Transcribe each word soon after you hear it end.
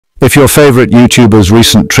If your favorite YouTuber's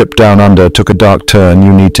recent trip down under took a dark turn,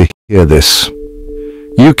 you need to hear this.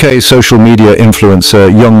 UK social media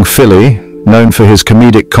influencer young FILLY, known for his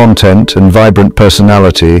comedic content and vibrant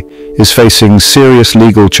personality, is facing serious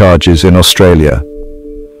legal charges in Australia.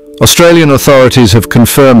 Australian authorities have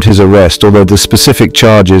confirmed his arrest, although the specific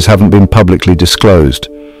charges haven't been publicly disclosed.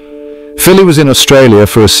 FILLY was in Australia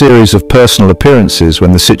for a series of personal appearances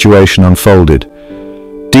when the situation unfolded.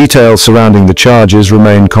 Details surrounding the charges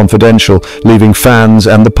remain confidential, leaving fans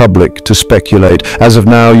and the public to speculate. As of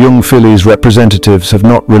now, young FILLY's representatives have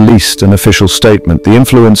not released an official statement. The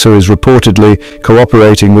influencer is reportedly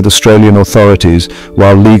cooperating with Australian authorities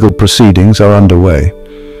while legal proceedings are underway.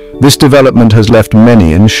 This development has left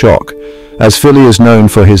many in shock, as FILLY is known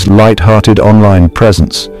for his light-hearted online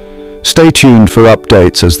presence. Stay tuned for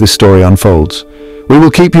updates as this story unfolds. We will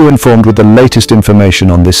keep you informed with the latest information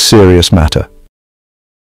on this serious matter.